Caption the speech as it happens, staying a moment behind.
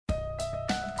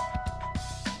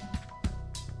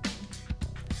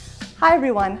Hi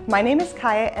everyone, my name is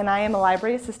Kaya and I am a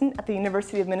library assistant at the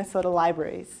University of Minnesota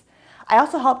Libraries. I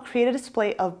also help create a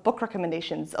display of book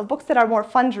recommendations, of books that are more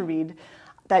fun to read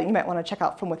that you might want to check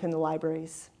out from within the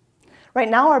libraries.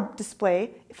 Right now our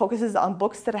display focuses on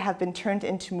books that have been turned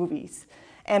into movies.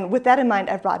 And with that in mind,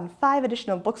 I've brought in 5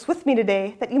 additional books with me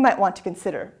today that you might want to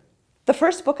consider. The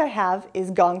first book I have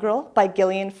is Gone Girl by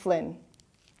Gillian Flynn.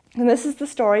 And this is the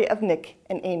story of Nick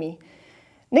and Amy.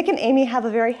 Nick and Amy have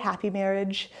a very happy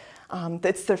marriage.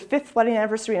 It's their 5th wedding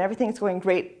anniversary and everything's going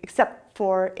great except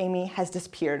for Amy has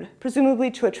disappeared, presumably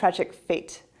to a tragic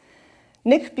fate.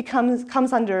 Nick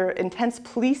comes under intense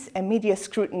police and media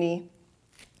scrutiny,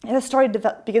 and the story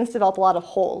begins to develop a lot of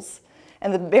holes,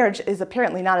 and the marriage is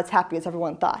apparently not as happy as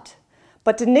everyone thought.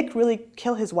 But did Nick really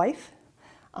kill his wife?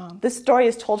 This story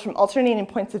is told from alternating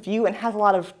points of view and has a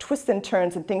lot of twists and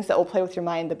turns and things that will play with your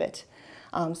mind a bit.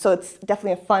 So it's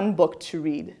definitely a fun book to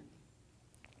read.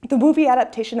 The movie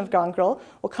adaptation of Gone Girl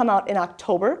will come out in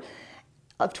October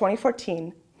of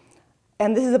 2014.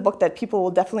 And this is a book that people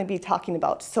will definitely be talking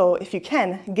about. So if you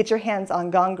can, get your hands on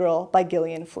Gone Girl by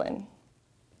Gillian Flynn.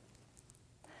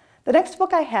 The next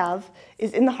book I have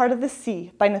is In the Heart of the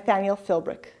Sea by Nathaniel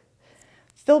Philbrick.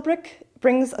 Philbrick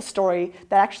brings a story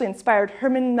that actually inspired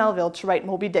Herman Melville to write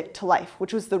Moby Dick to life,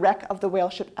 which was the wreck of the whale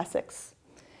ship Essex.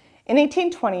 In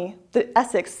 1820, the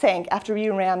Essex sank after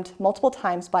being rammed multiple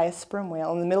times by a sperm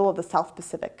whale in the middle of the South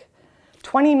Pacific.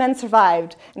 20 men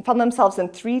survived and found themselves in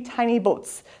 3 tiny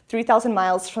boats 3,000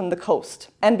 miles from the coast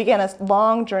and began a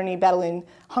long journey battling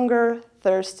hunger,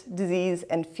 thirst, disease,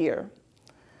 and fear.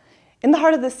 In the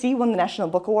Heart of the Sea won the National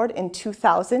Book Award in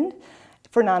 2000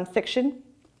 for nonfiction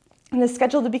and is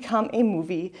scheduled to become a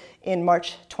movie in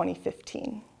March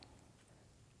 2015.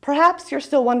 Perhaps you're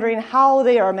still wondering how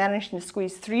they are managing to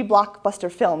squeeze 3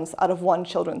 blockbuster films out of 1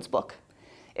 children's book.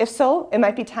 If so, it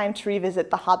might be time to revisit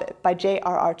The Hobbit by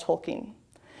J.R.R. Tolkien.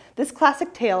 This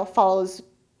classic tale follows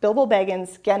Bilbo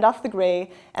Baggins, Gandalf the Grey,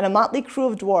 and a motley crew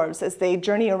of dwarves as they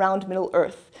journey around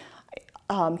Middle-earth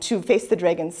to face the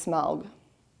dragon Smaug.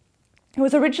 It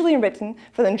was originally written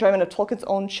for the enjoyment of Tolkien's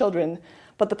own children,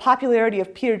 but the popularity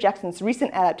of Peter Jackson's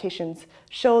recent adaptations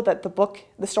show that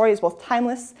the story is both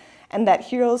timeless and that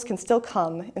heroes can still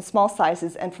come in small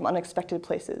sizes and from unexpected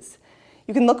places.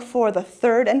 You can look for the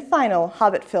 3rd and final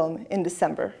Hobbit film in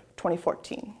December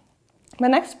 2014. My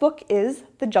next book is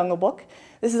The Jungle Book.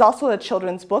 This is also a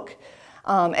children's book,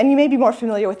 and you may be more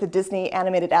familiar with the Disney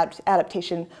animated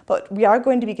adaptation, but we are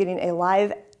going to be getting a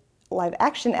live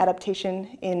action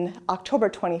adaptation in October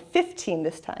 2015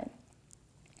 this time.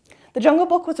 The Jungle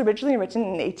Book was originally written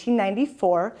in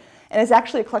 1894 and is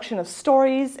actually a collection of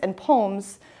stories and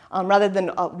poems rather than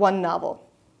one novel.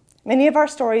 Many of our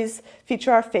stories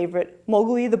feature our favorite,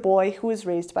 Mowgli the boy who was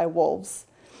raised by wolves.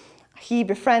 He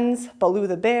befriends Baloo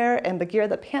the bear and Bagheera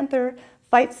the panther,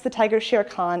 fights the tiger Shere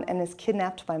Khan, and is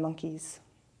kidnapped by monkeys.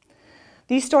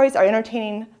 These stories are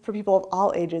entertaining for people of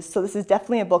all ages, so this is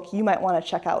definitely a book you might want to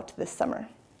check out this summer.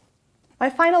 My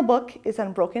final book is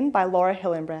Unbroken by Laura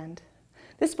Hillenbrand.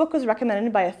 This book was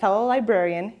recommended by a fellow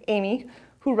librarian, Amy,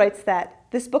 who writes that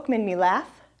this book made me laugh,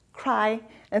 cry,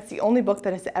 and it's the only book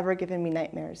that has ever given me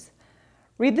nightmares.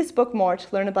 Read this book more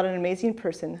to learn about an amazing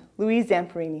person, Louise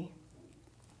Zamperini.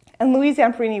 And Louise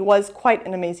Zamperini was quite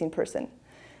an amazing person.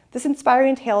 This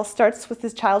inspiring tale starts with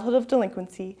his childhood of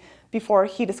delinquency before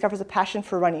he discovers a passion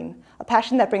for running, a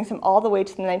passion that brings him all the way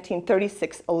to the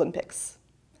 1936 Olympics.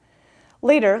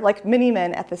 Later, like many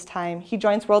men at this time, he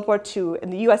joins World War II in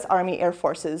the US Army Air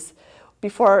Forces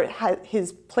before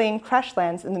his plane crash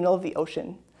lands in the middle of the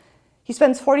ocean. He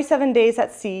spends 47 days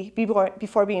at sea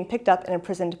before being picked up and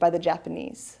imprisoned by the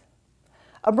Japanese.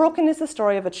 Unbroken is the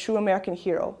story of a true American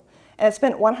hero, and it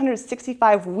spent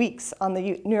 165 weeks on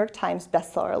the New York Times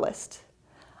bestseller list.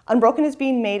 Unbroken is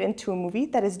being made into a movie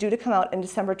that is due to come out in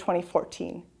December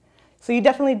 2014. So you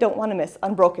definitely don't want to miss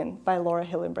Unbroken by Laura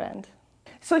Hillenbrand.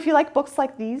 So if you like books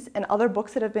like these and other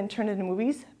books that have been turned into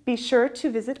movies, be sure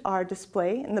to visit our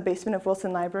display in the basement of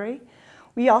Wilson Library.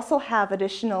 We also have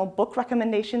additional book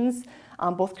recommendations,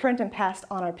 both current and past,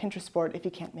 on our Pinterest board if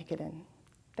you can't make it in.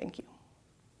 Thank you.